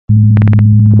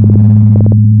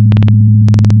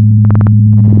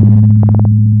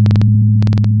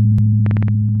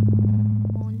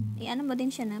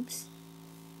siya, Nabs.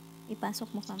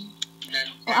 Ipasok mo kami.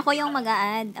 O, ako yung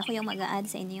mag-a-add. Ako yung mag-a-add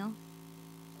sa inyo.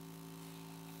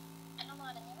 Ano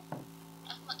mga niyo?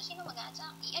 Sino mag-a-add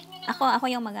sa? I-add nyo na. Ako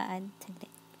yung mag-a-add.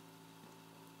 Saglit.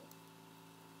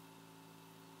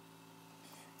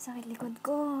 Sakit likod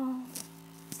ko.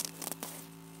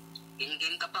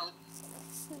 In-game ka pa, oh.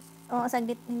 Oo,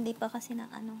 saglit. Hindi pa kasi na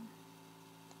ano.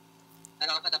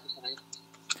 Ano ka pa tapos na kayo?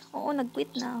 Oo,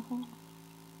 nag-quit na ako.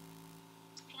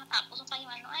 Pinatapos pa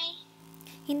yung ano ay.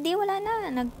 Hindi, wala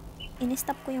na.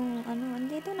 In-stop ko yung ano.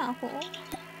 Andito na ako, oh.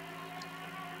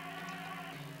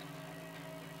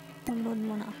 Download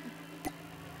muna ako.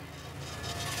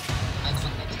 Ay,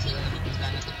 kapag sila naman bigla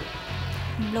na ito.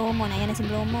 Bluemoon. Ayan na si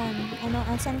Bluemoon. Ano,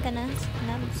 saan ka na?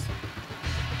 Nabs.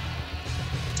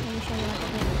 Ay, siya yung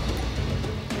natin.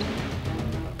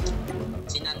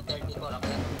 Sinan 34 ako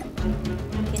yan.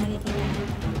 Pinagkikita.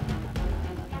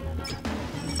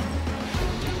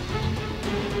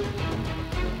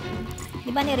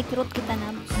 Di ba ni-recruit kita,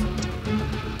 Nabs?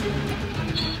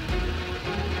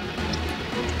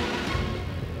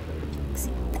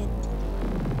 Accepted.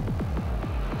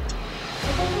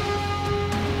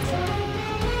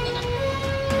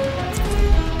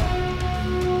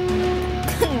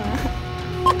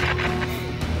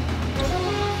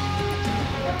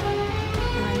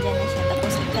 Andyan na siya.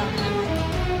 Tapos ikaw naman.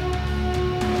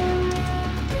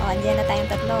 O, andyan na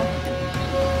tayong tatlo.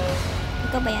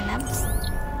 Ikaw ba yan, Nabs?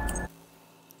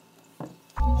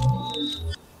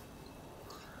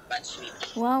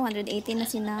 Wow, 180 na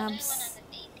si Nabs.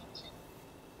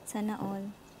 Sana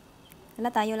all. Wala,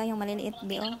 tayo lang yung maliliit,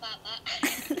 B.O.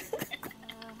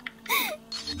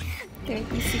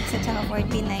 36 at saka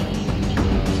 49.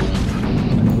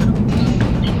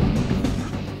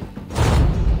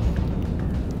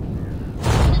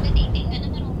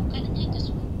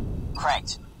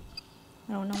 Cranked.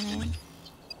 Marunong na yan.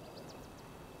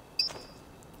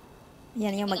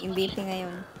 Yan yung mag-MVP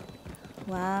ngayon.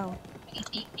 Wow.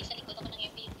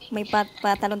 May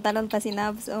patalon-talon pa si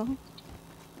Nabs, oh.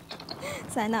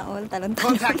 Sana all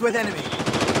talon-talon. Contact with enemy.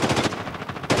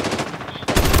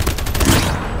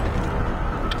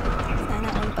 Sana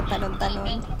all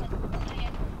patalon-talon.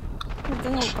 Huwag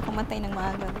kang magpakamatay ng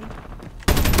maaga, eh.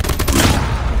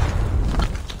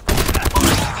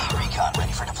 Recon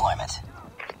ready for deployment.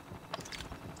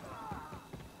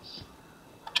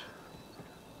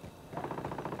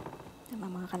 Tama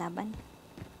mga kalaban.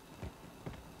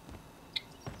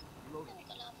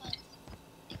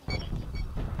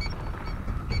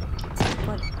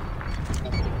 Sapod.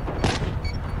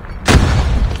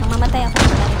 Mamamatay ako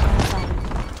sa galit ng sound.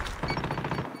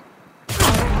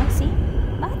 Oh, see?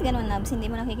 Bakit ganun, Nabs? Hindi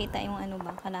mo nakikita yung ano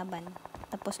ba, kalaban.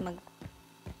 Tapos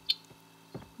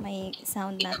may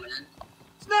sound na.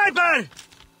 Sniper!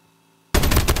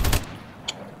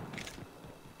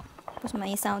 Tapos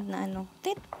may sound na ano.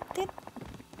 Tit, tit.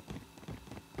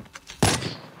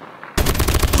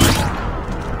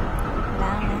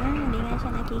 Wala nga. Hindi nga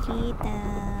siya nakikita.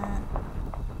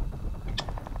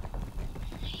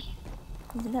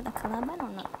 Is that a kalaban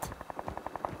or not?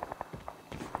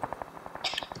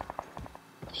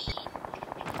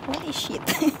 Holy shit.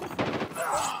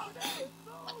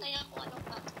 Patay ako, ano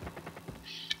pa.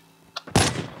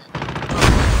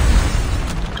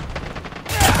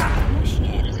 Oh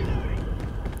shit.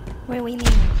 We're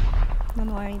winning.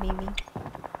 Don't worry, baby.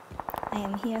 I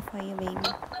am here for you,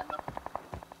 baby.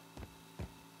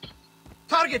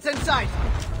 Targets in sight.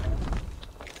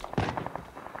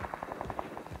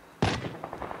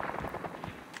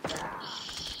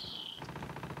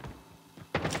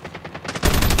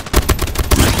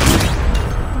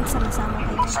 Sama-sama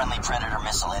kayo. Friendly Predator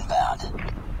missile inbound.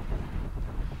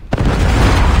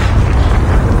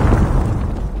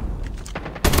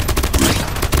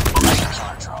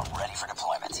 Killer drone ready for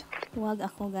deployment. Huwag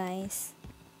ako, guys.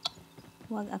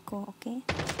 Huwag ako, okay?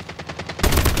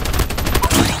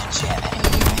 Jam it.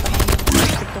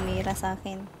 Kung tumira sa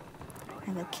akin, I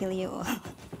will kill you all.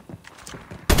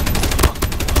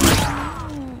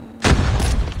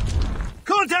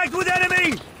 Contact with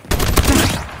enemy.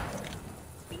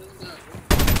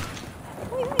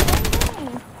 Uy,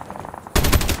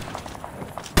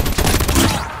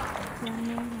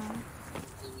 ano ha?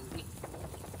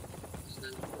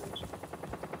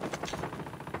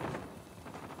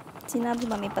 Sinabi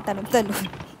ba may patalon-talon?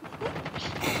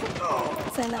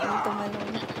 Sana ang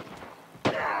tumalon.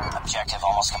 Objective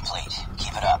almost complete.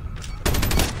 Keep it up.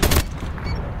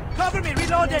 Cover me,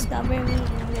 reloading. Yes, cover me.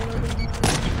 Reloading.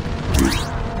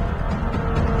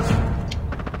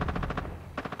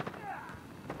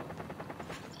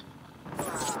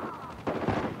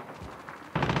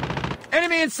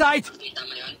 Enemy in sight. Kita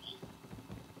mo yun?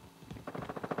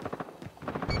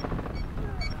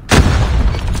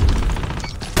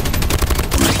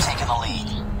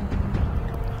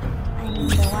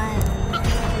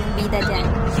 bida dyan.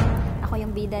 Ako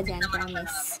yung bida dyan,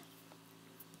 promise.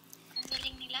 Ang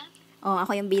galing nila. Oh,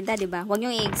 ako yung bida, di ba? Huwag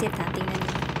nyo i-exit ha, tingnan nyo.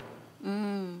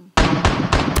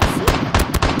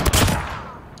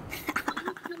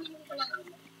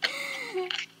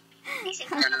 Isip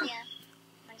na ako yan.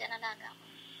 Nandiyan na alaga ako.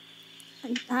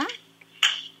 Ha?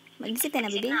 Mag-exit na,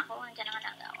 Isip bibi? na ako, nandiyan na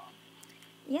alaga ako.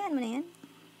 Yan mo na yan.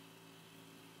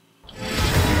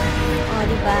 Oh,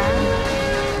 di ba?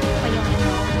 Ako yung ano.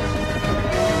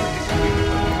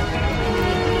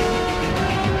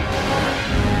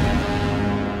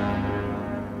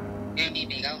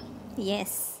 MVP ikaw?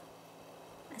 Yes.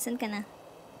 Asan ka na?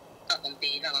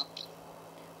 Kunti lang ako.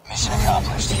 Mission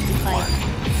accomplished. 25.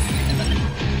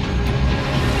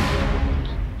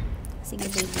 Sige,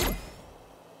 baby.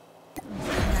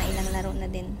 Ilang laro na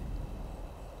din.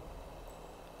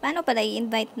 Paano pala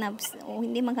i-invite Nabs? O,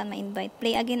 hindi man ka ma-invite.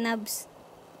 Play again, Nabs.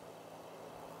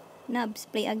 Nabs,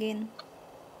 play again.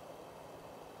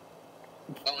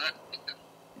 Oo nga.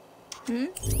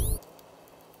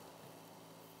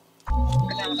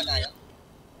 Kasama ka tayo?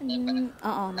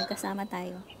 Oo, magkasama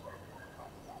tayo.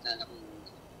 Sana kung...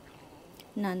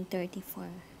 Non-34.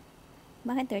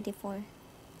 Bakit 34?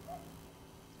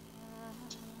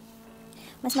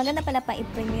 Mas maganda pala pa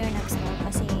i-premiere Nabs mo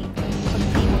kasi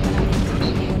pag-play mo pa naman yung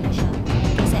video na siya.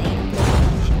 Kasi i-upload mo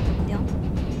lang siya. Diyo?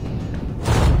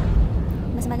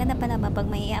 Mas maganda pala ba pag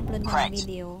may i-upload mo ng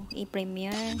video,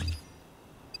 i-premiere?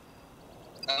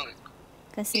 Oo.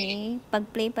 Kasi pag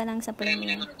play pa lang sa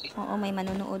premiere, oo, may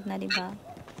manonood na, diba?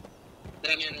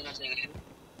 Marami na nanonood sa'yo ngayon?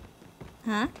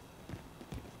 Ha?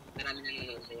 Marami na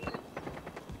nanonood sa'yo ngayon?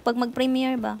 Pag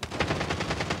mag-premiere ba?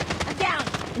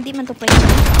 Hindi man to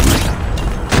premiere.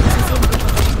 Kasi simple pa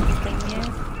pag mag-premiere.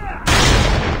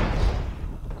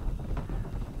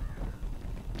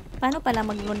 Paano pala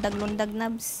maglundag-lundag,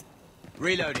 Nabs?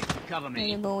 Reloading. Cover Where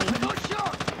you me. going? Got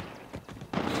shot!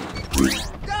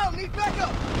 Down! Need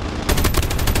backup!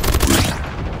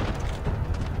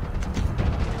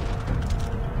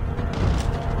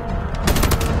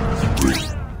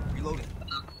 Reloading.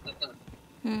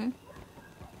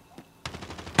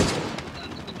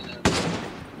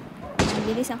 Ang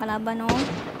bilis ang kalaban, no?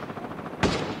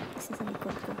 Isa sa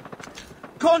likod ko.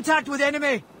 Contact with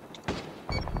enemy!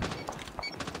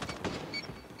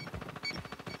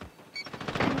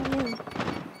 Ayun.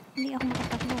 Hindi ako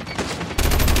makatakbo.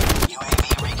 UAV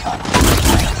recon.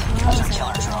 Wow, How's your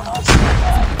killer drone on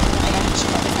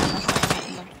standby?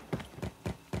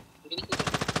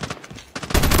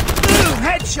 Boom!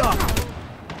 Headshot!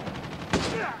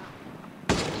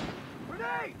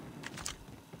 Grenade!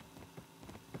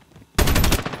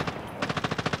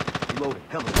 Reloading.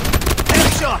 Cover me.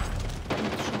 Headshot!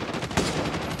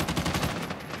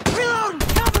 Reload!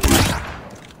 Cover me!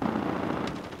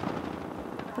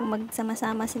 Kung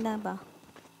magsama-sama sila ba?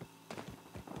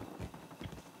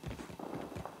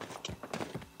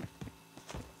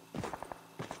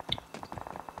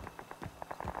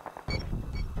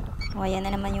 O, ayan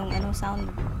na naman yung ano, sound.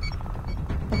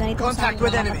 Pag ganitong Contact sound,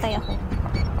 with enemy. mamamatay ako.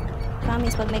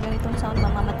 Promise, pag may ganitong sound,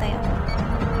 mamamatay ako.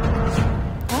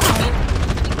 Oh,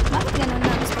 bakit ganun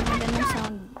na? Pag may ganung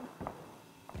sound.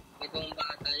 May bomba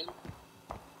ata yun.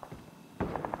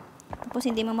 Tapos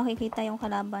hindi mo makikita yung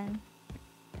kalaban.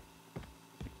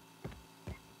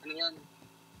 Ano yan?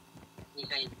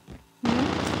 Inside.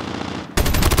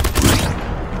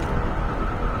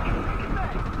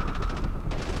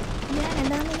 Yan, ang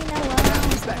dami nila. Wow,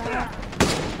 sarap.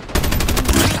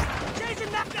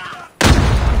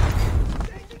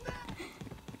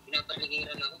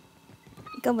 Pinapaligiran ako.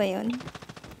 Ikaw ba yun?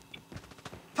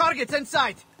 Targets in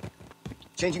sight!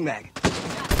 Changing mag.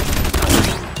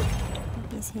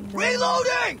 Is he doing?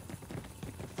 Reloading!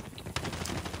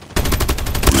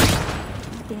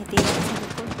 Tinitira ko sa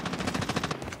likod.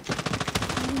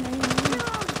 Ayun, ayun, ayun.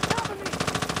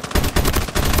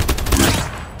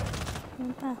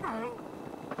 Ayun pa.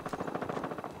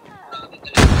 Grabe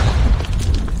talaga.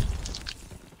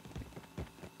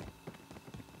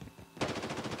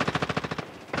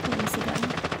 Ayun sila.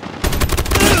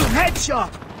 Boom!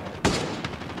 Headshot!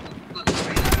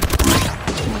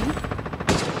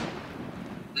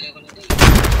 Ayaw ko na din.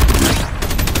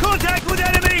 Contact with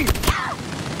enemy!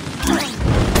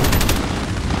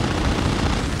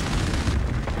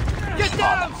 Get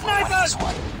down! Sniper! This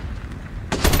one.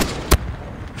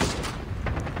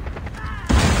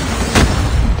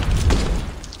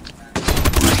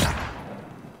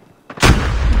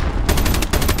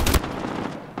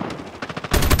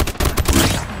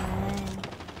 Ayan.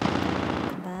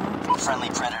 Diba? Friendly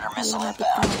Predator Ayun, missile lapit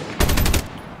ka. inbound.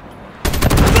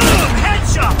 Boom!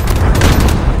 Headshot!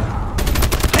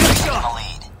 Taking Headshot! the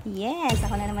lead. Yes!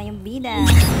 Ako na naman yung bida.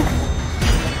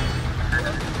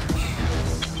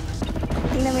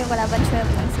 Tingnan mo yung kalaban,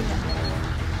 12 lang sila.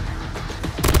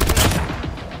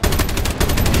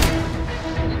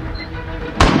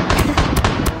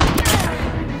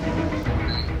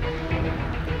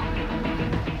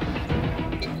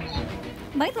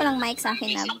 Bakit walang mic sa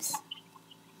akin, Nabs?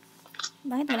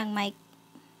 Bakit walang mic?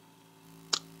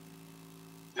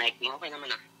 Mic mo, okay naman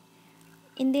ah.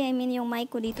 Hindi, I mean yung mic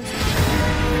ko dito sa...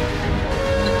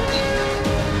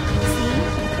 See?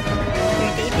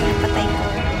 38 yung patay ko.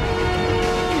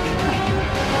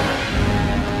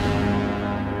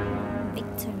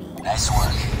 Victory. Nice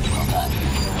work. Well done.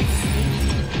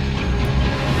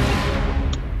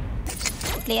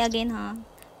 Play again, ha?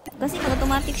 Kasi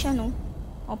automatic siya, no?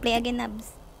 O, play again,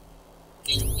 Nabs.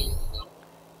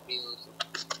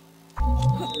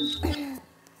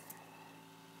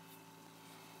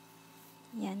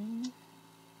 Yan.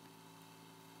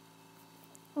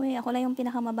 Uy, ako lang yung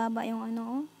pinakamababa yung ano,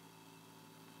 oh.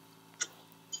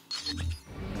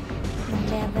 Yung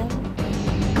level.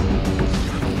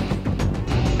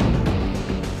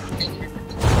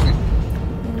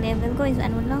 Yung level ko is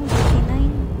ano lang,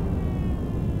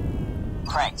 49.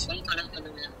 Cranked.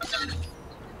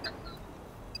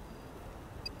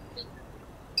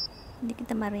 Hindi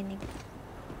kita marinig.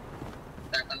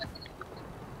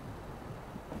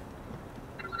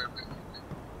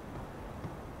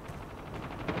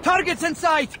 Targets in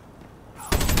sight!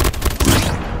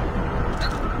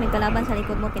 May kalaban sa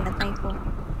likod mo, pinatay ko.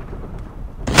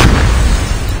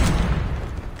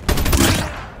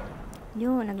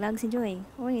 Yun, naglag si Joy.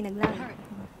 Uy, naglag.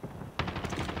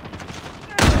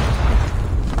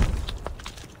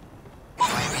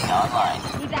 UAV online.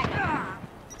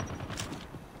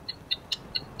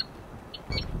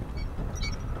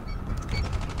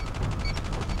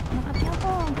 Nakapya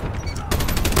ko.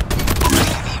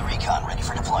 UAV recon ready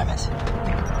for deployment.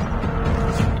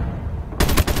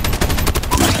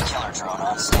 Killer drone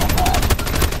on standby.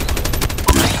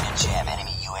 Ready to jam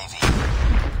enemy UAV.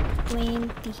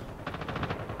 20.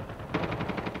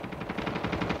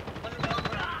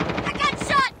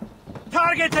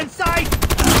 Targets in sight!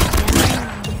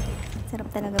 Yan. Sarap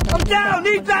talaga ba? I'm down!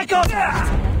 Need backup!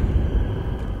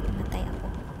 Matay ako.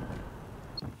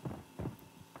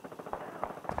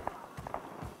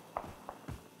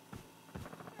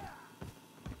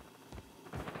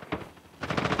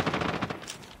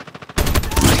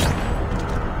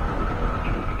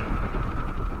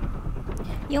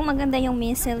 Yung maganda yung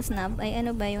missile snap ay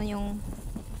ano ba yun yung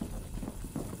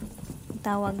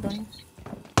tawag doon?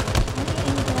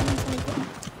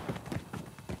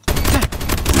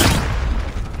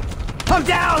 I'm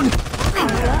down! Oh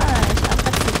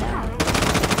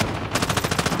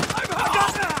my gosh,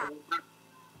 apat sila.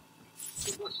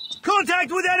 Contact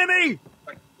with enemy!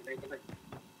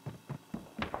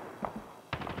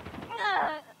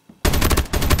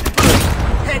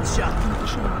 Headshot! Hindi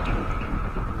siya.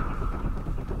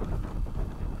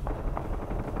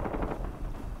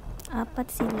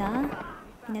 Apat sila.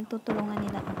 Pinagtutulungan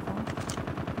nila ako.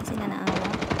 Hindi sila naawa.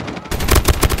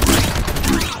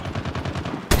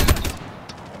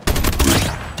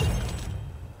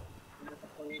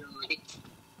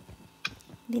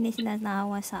 Hindi na sila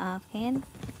naawa sa akin.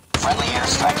 Friendly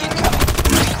airstrike incoming.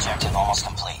 Objective almost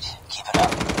complete. Keep it up.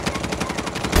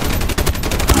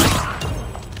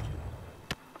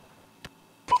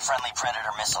 Friendly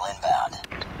Predator missile inbound.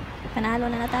 Panalo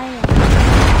na tayo.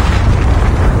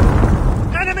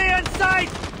 Enemy in sight!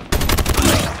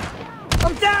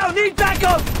 I'm down! Need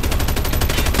backup!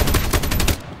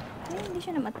 Ay, hindi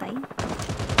siya namatay.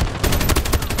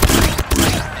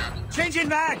 Changing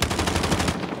mag!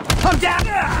 I'm down!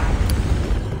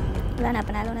 Wala na,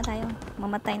 panalo na tayo.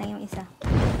 Mamatay na yung isa.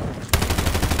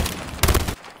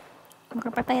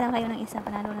 Makapatay lang kayo ng isa,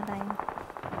 panalo na tayo.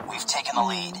 We've taken the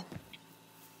lead.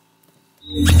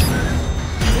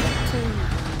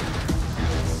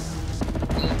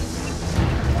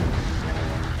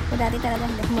 So, dati talaga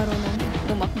hindi ako marunong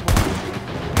tumakbo.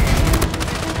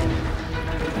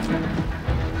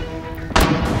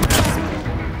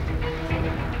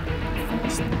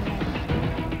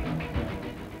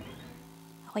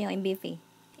 Ako yung MVP.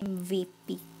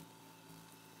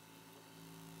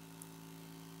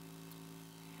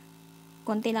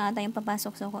 Konti lang ata yung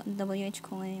papasok sa WH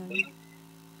ko ngayon.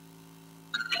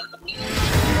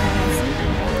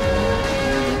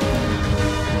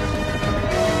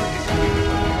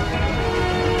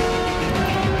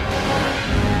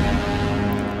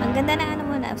 Ang ganda ng ano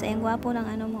mo, Nabs. Ay, ang gwapo ng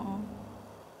ano mo, oh.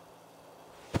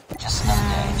 Just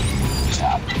another day. Good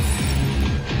job.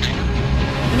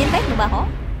 In-invite mo ba ako?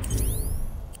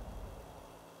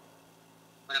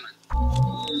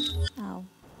 Oh.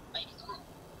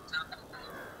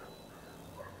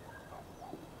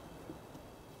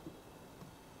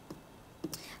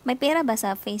 May pera ba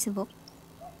sa Facebook?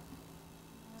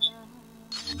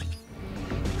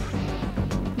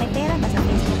 May pera ba sa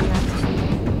Facebook na?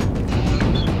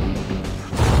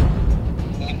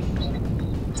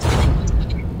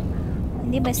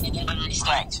 Hindi ba?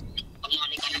 Strength.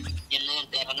 Yan na yun,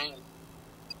 pera na yun.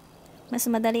 Mas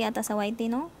madali ata sa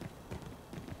YT, no?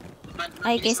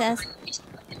 Ay, kaysa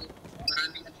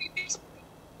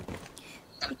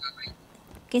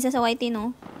sa YT,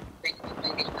 no?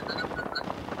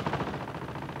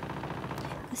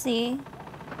 Kasi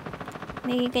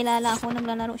may kilala ako,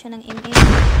 naglalaro siya ng ML.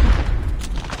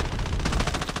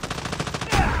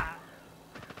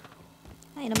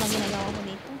 Ay, ano ba ginagawa ko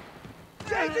dito?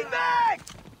 Changing back!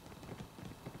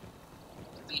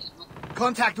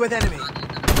 Contact with enemy.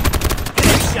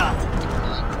 Headshot.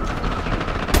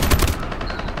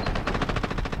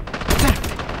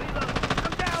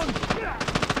 I'm down.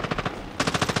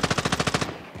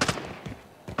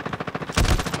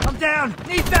 I'm down.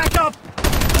 Need backup.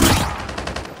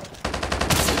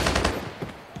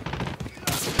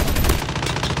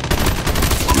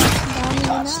 Ang dami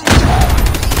nila.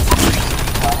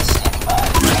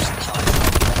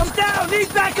 I'm down. Need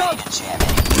backup.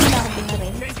 Hindi na ako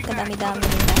binaril. Kadami-dami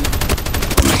nila.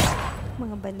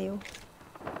 Mga baliw.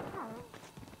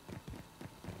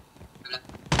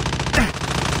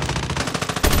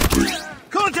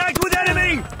 Contact with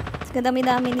enemy.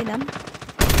 Kadami-dami nila.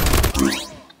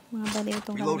 Mga baliw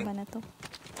itong kalaban na to.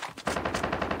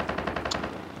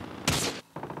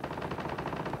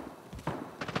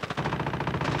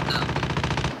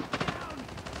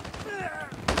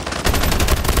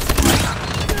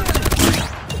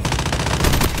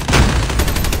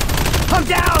 I'm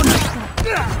down.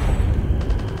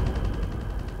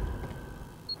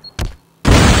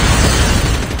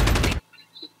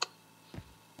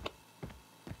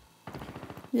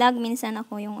 Lag minsan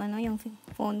ako yung yung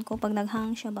phone ko pag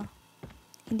naghang siya ba.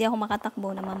 Hindi ako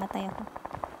makatakbo, namamatay ako.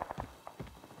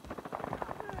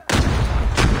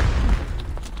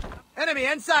 Enemy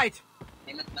in sight.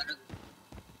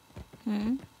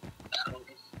 Hmm?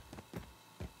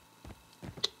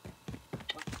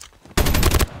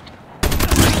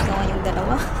 Gawa yung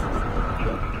dalawa.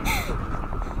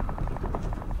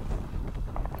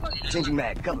 Changing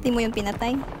mag. Come. Hindi mo yung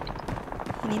pinatay.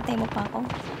 Hinintay mo pa ako.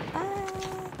 Ah!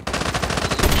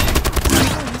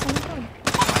 Saan ito?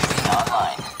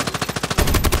 Online.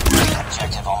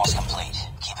 Objective almost complete.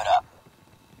 Keep it up.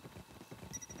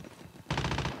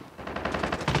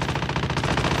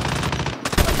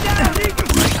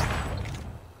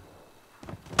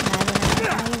 Nalo na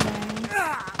tayo, guys.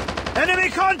 Enemy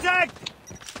contact.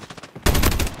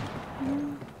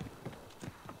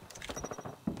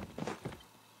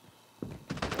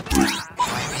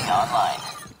 UAV online.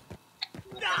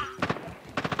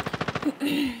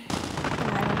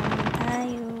 Nalo naman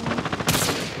tayo.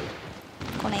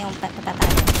 Ako na yung patatalo.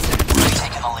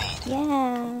 Taking the lead.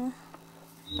 Yeah!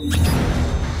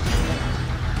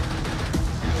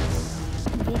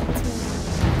 Victory.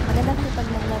 Maganda kasi pag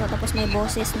naglaro tapos may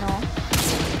boses, no?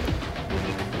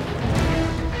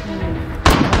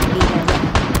 Bida dyan.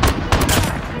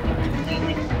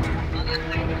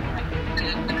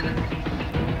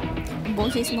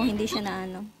 Boses mo, hindi siya na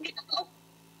ano.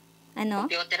 Ano?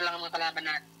 Computer lang ang mga kalaban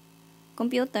natin.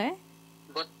 Computer?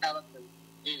 Bot tawag doon.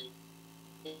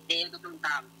 Hindi yung totoong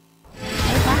tao.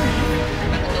 Ay, paano?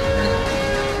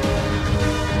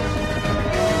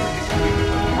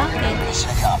 Bakit?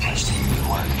 Mission accomplished. Good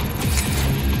work.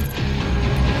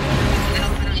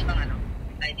 Meron ka ng ibang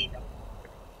tayo dito.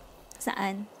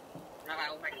 Saan?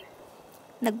 Nakaumay.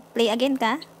 Nag-play again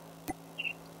ka?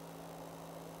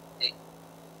 Eh,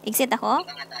 Exit ako?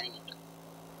 iba nga tayo.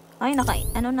 Ay,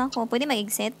 ano na ako. Pwede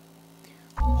mag-exit?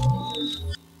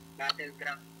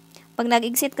 Battleground. Pag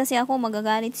nag-exit kasi ako,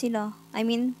 magagalit sila. I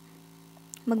mean,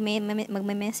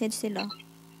 magme-message sila.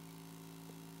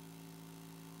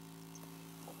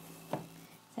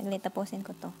 Saglit, tapusin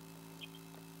ko to.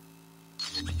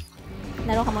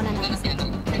 Laro ka muna na.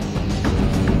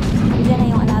 Diyan na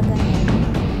yung alaga niya.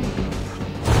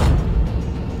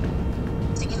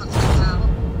 Sige, magkakita ako.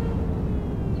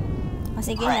 O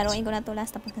sige, laruin ko na to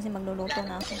last tapos kasi magluluto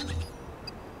na ako.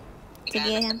 Sige,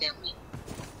 yan.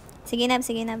 Sige, Nabs.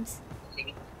 Sige, Nabs.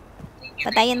 Sige.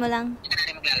 Patayin mo lang. Hindi ka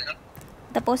natin maglalaro.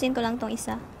 Tapusin ko lang tong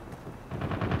isa.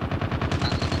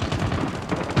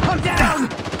 I'm down.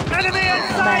 Enemy in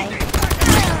sight. Bye-bye.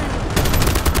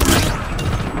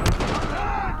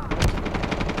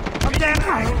 I'm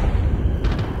down.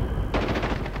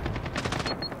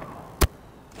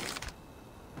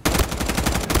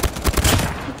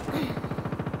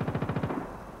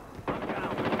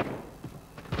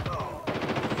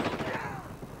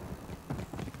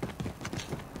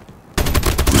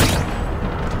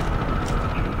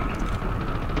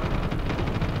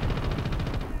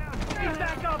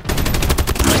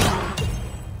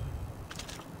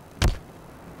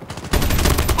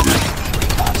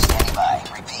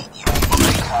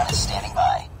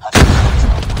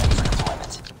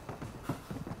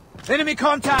 Enemy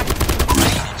contact!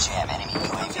 Ready to jam enemy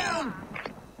UAV.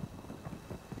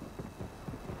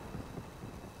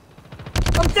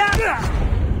 I'm down!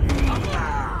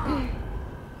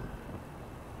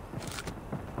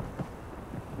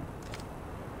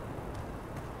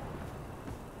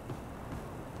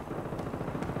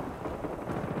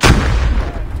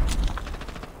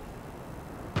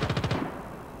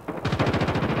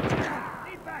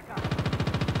 Need backup.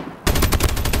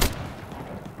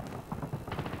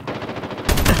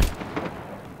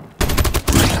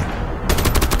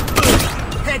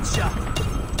 Headshot.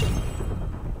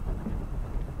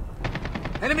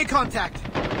 Enemy contact.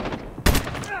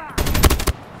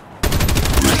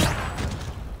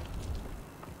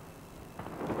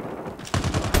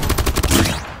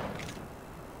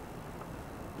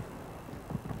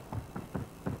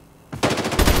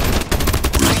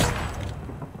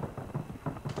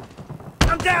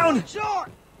 I'm down.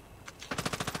 Short.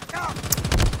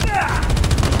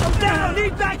 I'm down.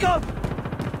 Need backup.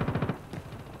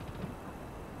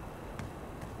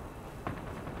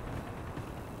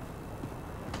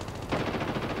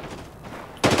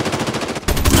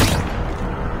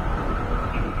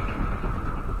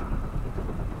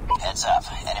 Heads up.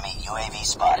 Enemy UAV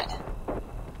spotted.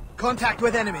 Contact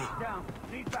with enemy. Down.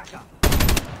 Need backup.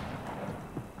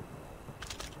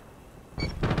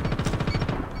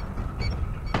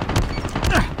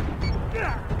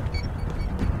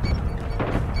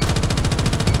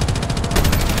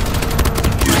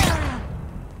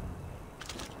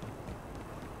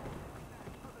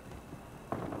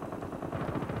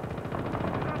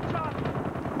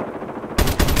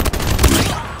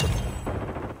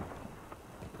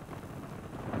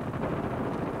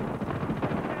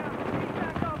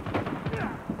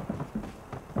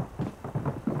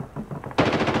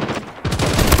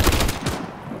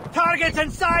 Targets in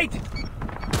sight!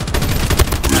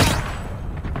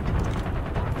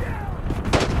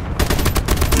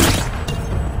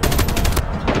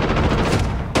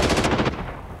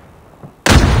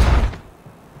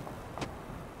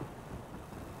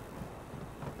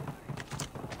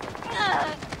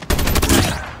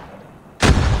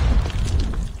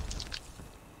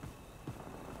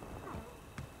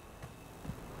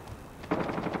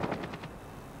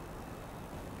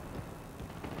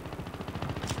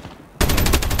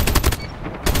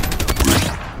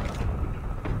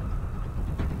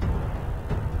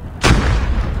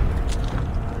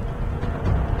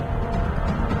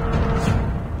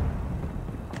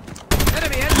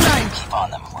 Keep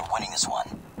on them. We're winning this one.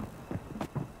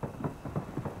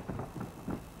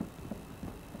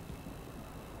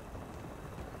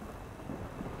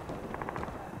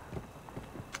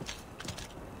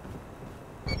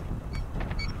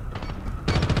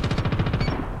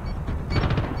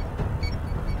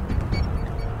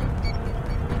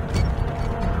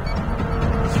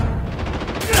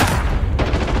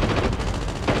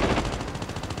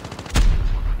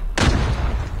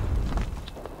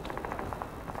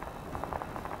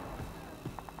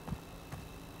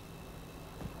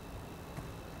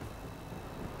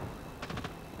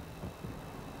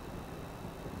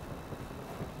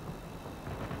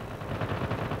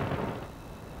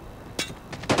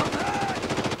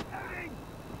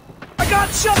 I got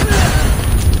shot!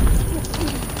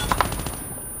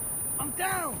 I'm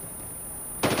down!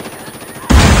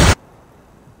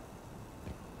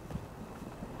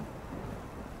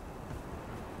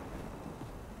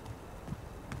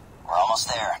 We're almost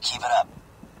there. Keep it up.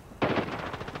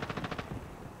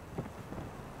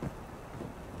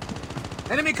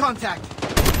 Enemy contact!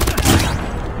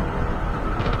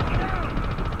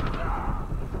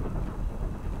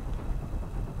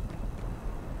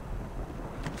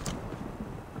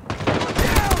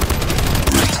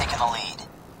 Taking the lead.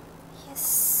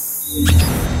 Yes.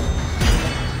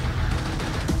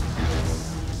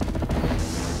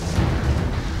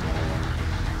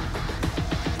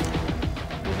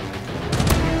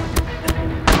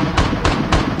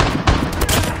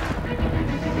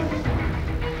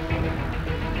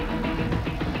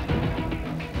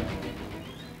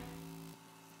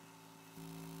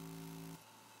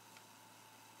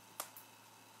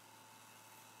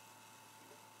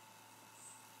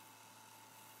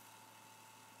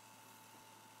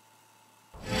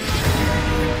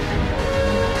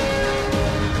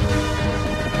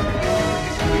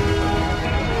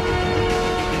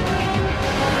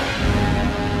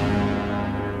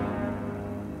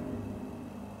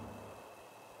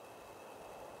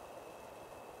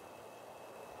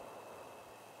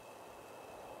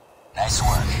 Nice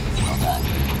work. Well done.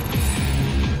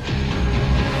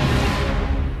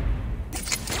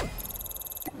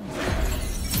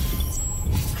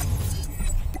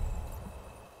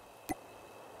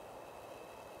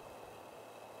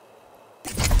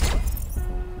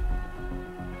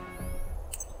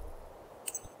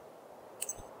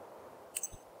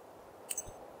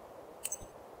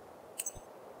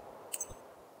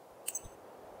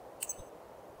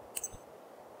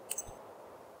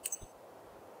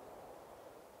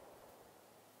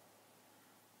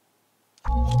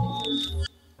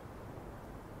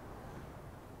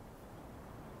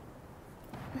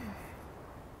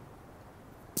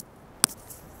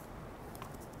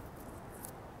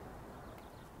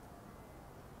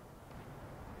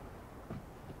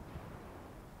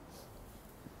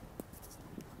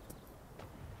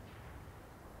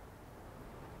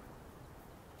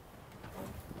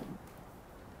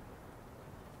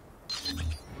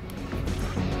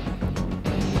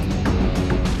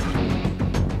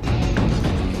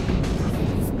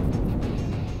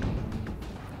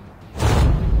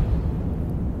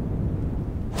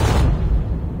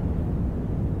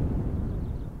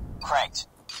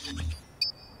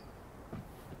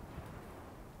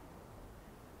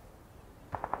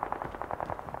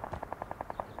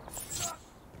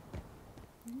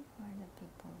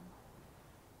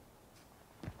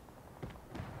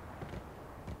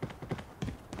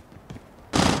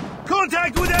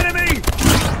 Contact with enemy!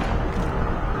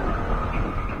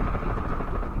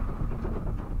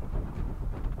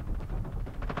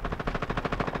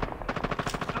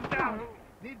 I'm down.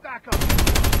 Need backup.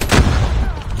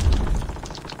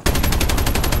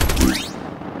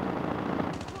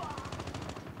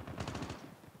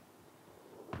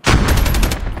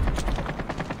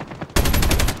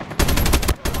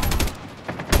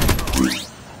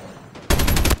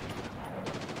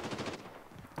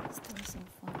 Still so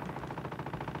far.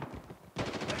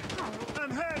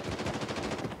 I'm hit!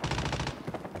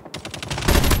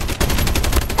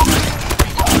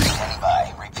 Recon standing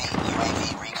by. Repeat,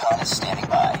 UAV recon is standing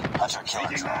by. Hunter killer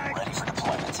Changing drone mag. ready for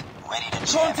deployment. Ready to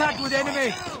jam Contact with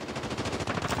enemy! UAV.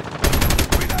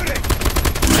 Reloading!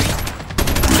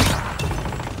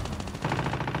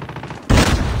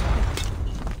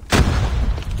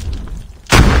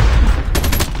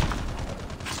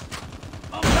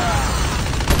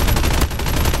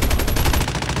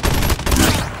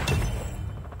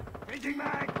 Changing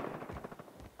mag!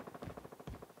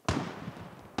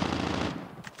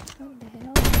 What the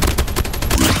hell?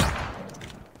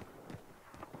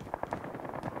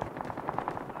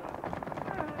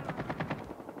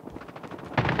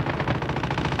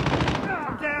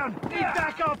 I'm down! Need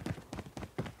backup!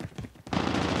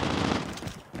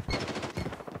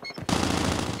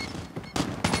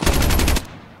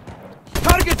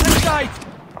 Target's in sight!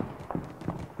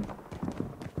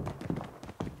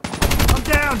 I'm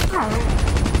down!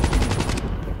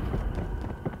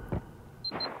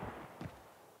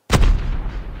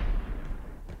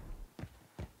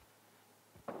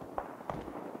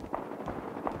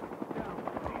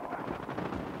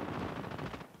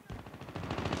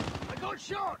 I got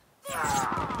shot!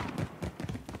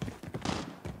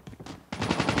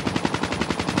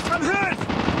 I'm hurt!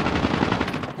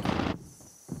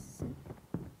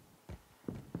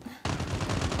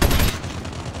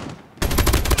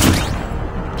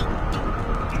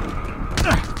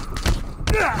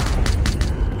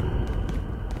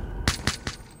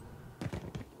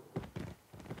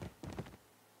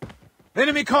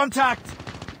 Enemy contact!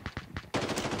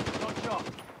 Got shot.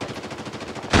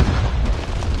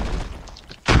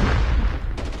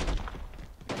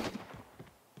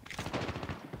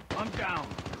 I'm down.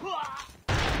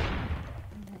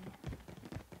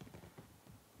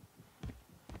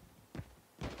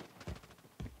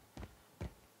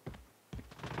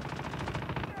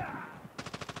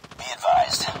 Be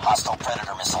advised, hostile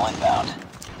Predator missile inbound.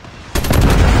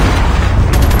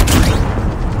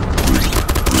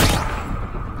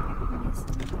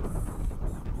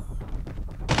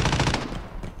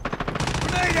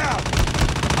 Grenade out!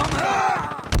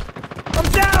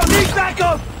 I'm down! Need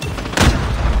backup!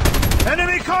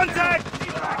 Enemy contact!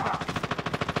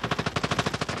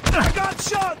 I got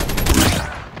shot!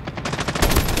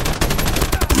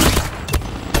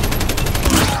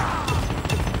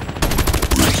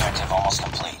 Objective almost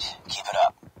complete. Keep it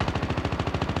up.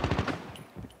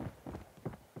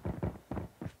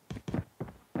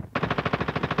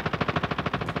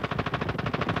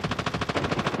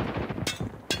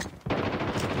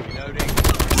 Reloading.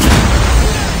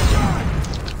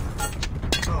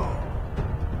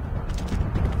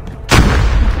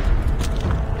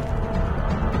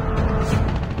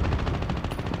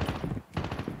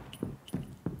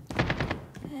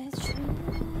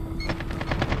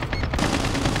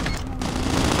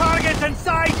 Target's in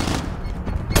sight!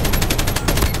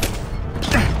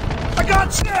 I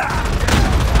got you!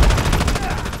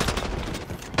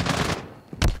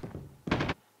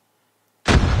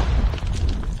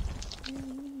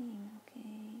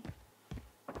 Okay.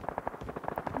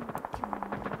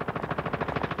 Coming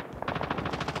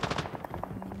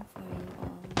for you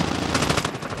all.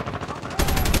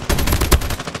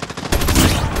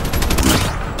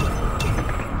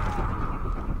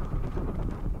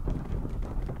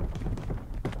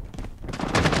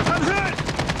 I'm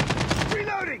hurt!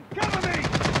 Reloading! Cover me!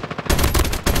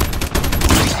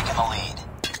 Taking the lead.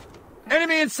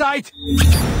 Enemy in sight!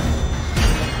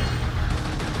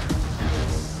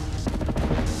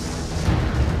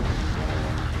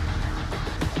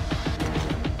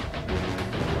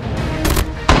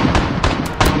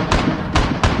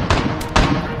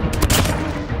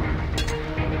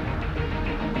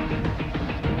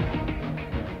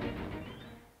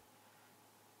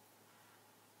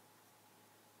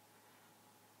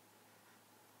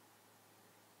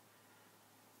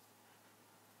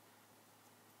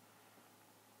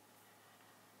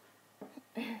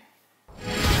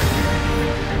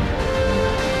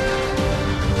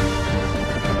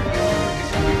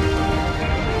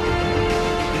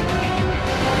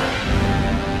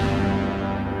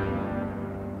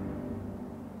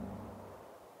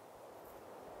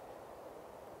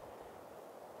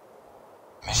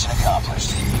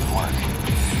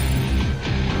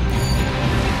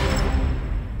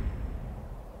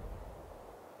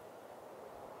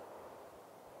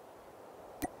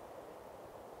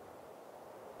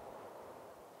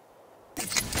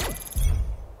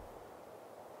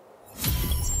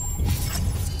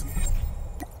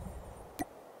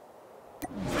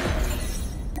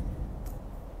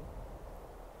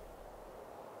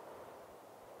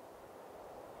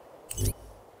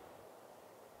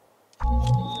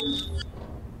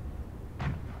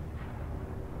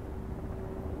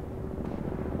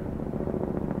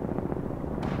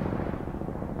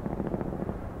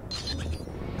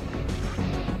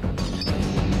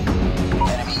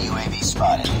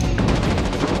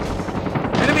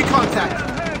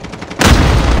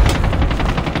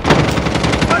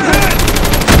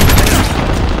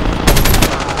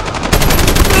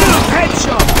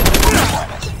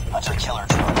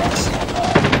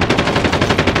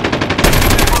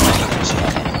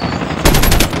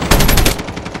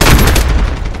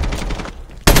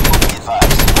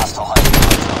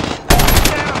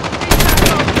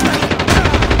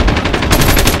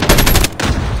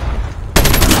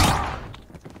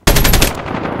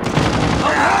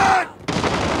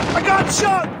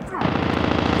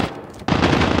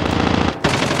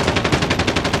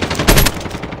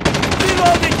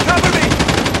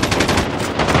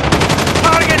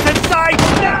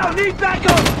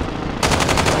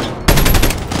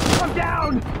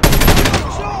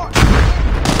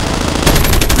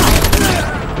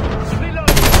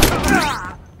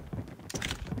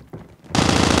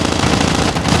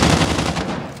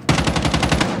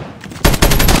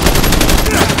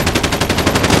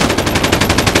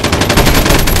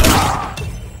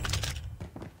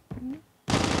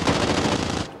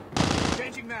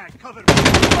 mag. Cover me.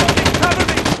 Cover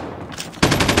me.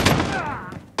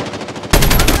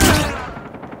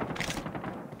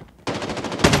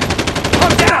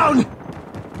 I'm down.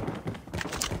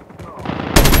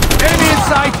 Enemy in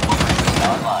sight.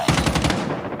 Online.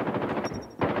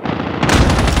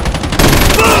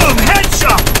 Boom!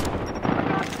 Headshot.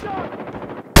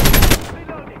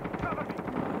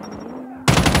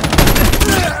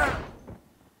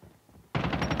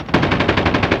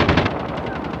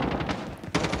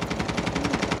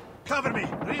 Cover me.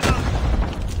 Reload.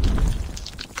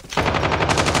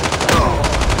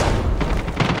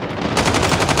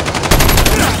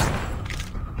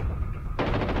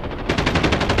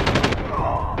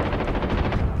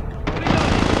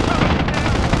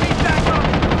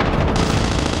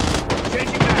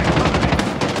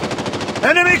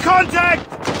 Enemy contact!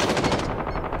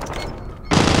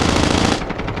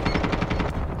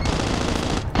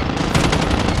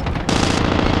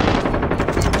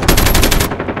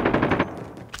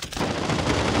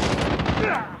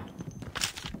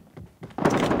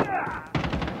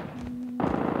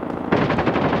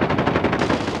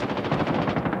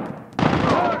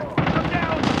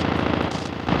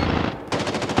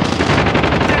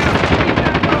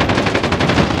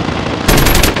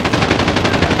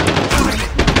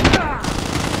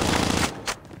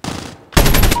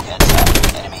 Heads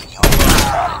up. Enemy UAV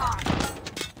spotted.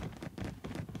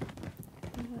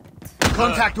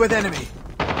 Contact with enemy.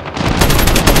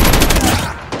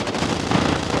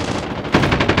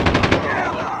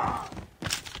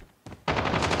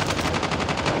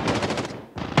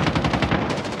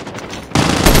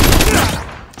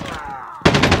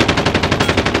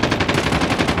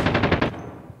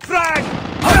 Frag!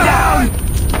 I'm down!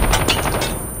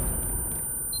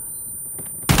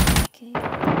 Okay.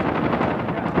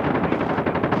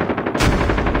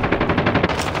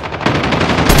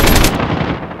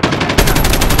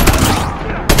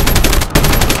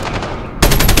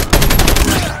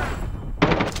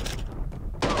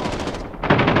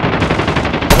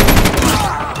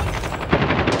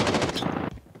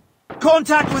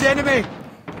 Contact with enemy!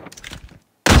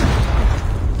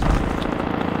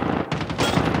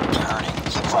 Hurting.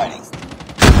 Keep fighting.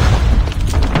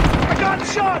 I got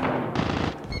shot!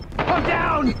 I'm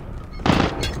down!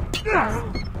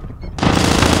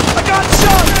 I got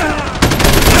shot!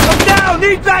 I'm down!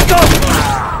 Need backup!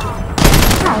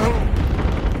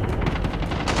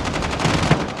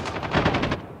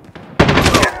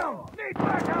 Need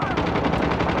backup!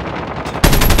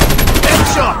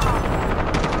 Headshot!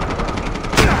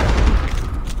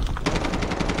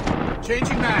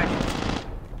 Changing mag.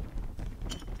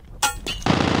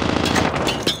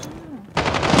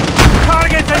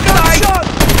 Target in sight!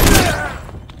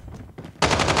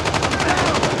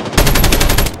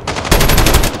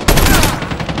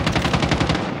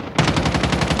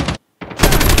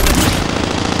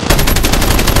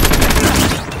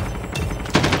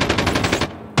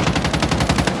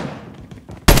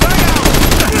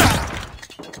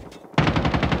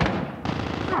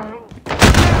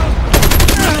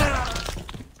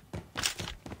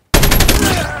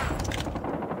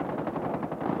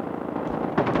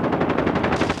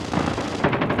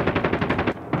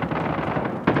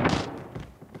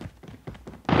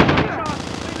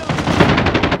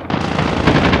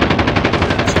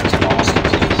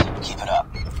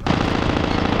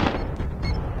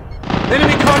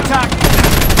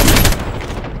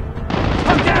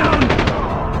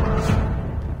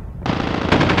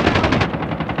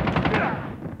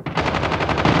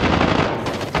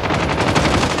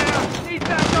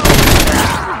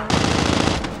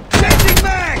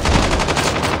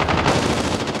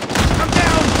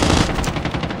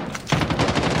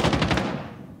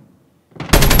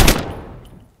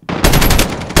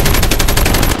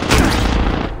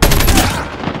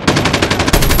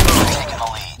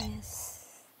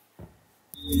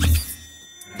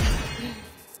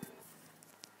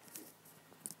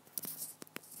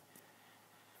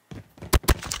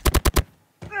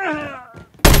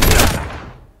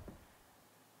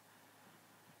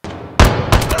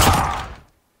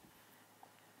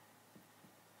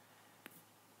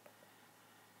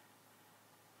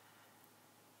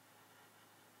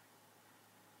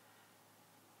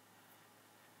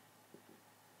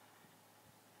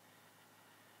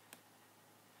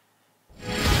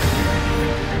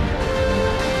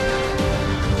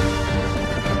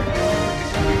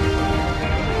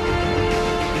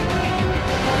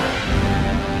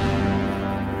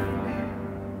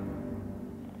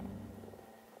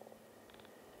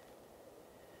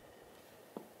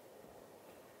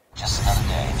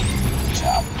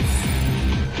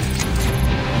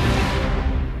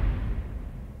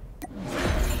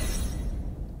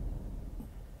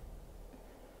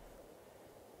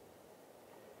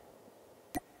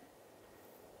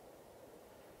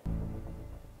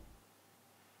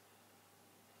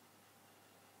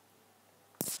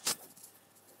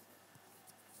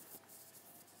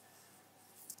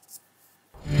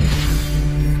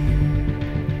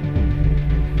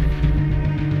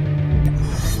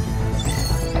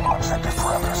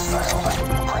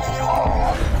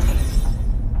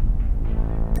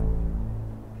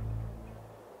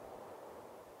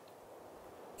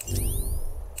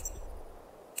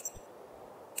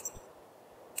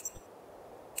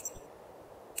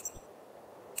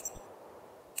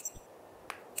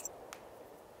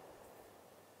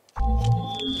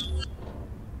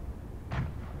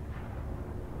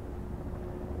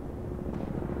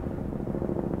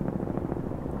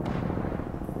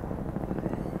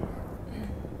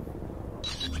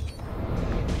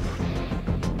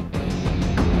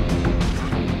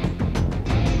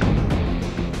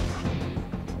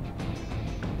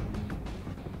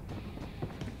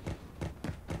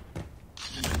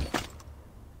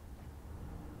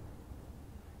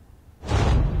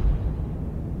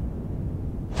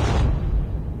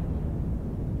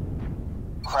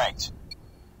 Cranked.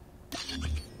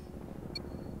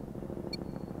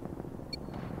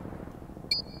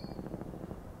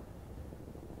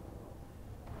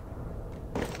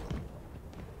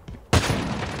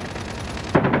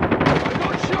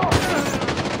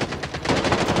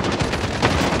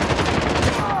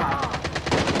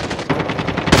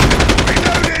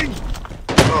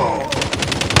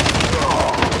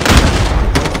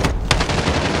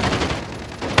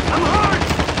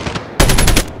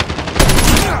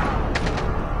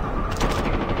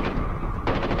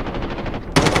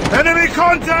 Enemy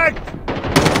contact!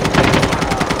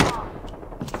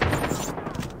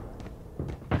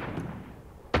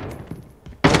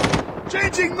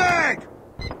 Changing mag!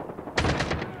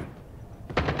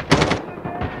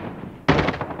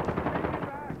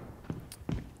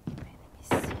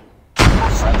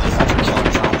 Friendly hunter-killer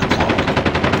drone deployed.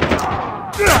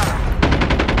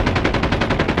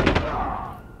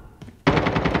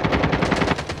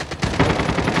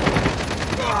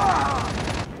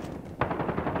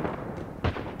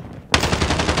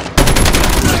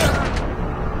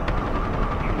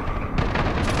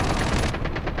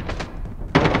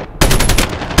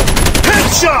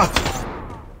 Headshot!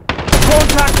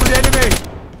 Contact with enemy!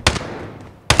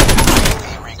 UAV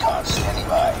recon standing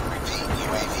by. Repeat,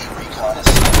 UAV recon is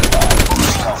standing by.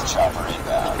 Stealth chopper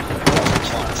inbound.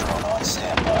 Hunter-killer drone on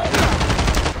standby.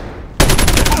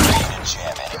 Raid and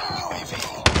jam enemy UAV.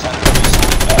 Predator missile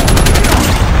inbound.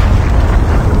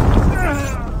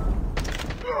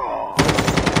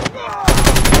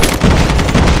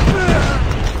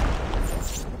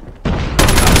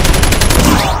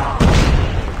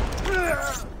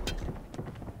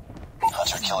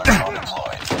 Hunter-killer drone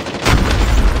deployed.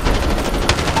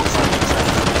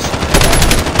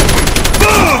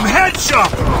 Boom!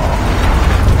 Headshot!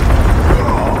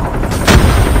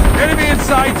 Enemy in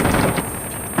sight!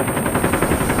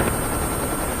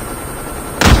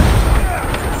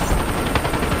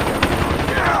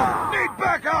 Need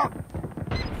backup!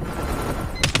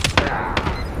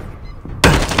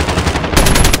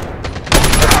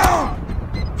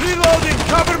 Reloading!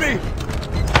 Cover me!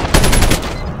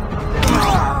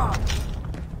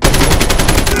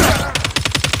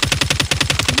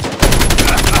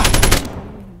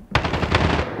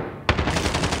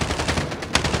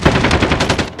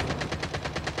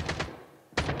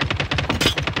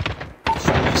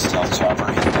 Friendly stealth chopper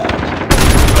inbound.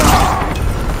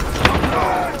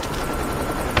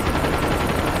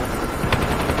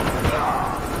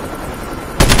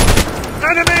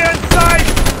 Enemy in sight!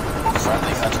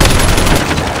 Friendly hunter-killer.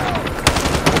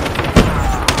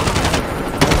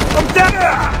 I'm down!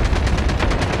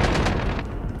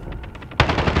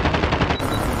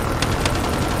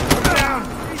 I'm down!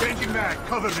 Changing mag,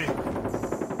 cover me!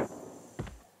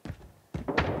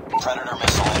 Predator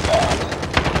missile inbound.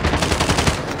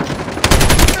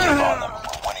 Keep on them.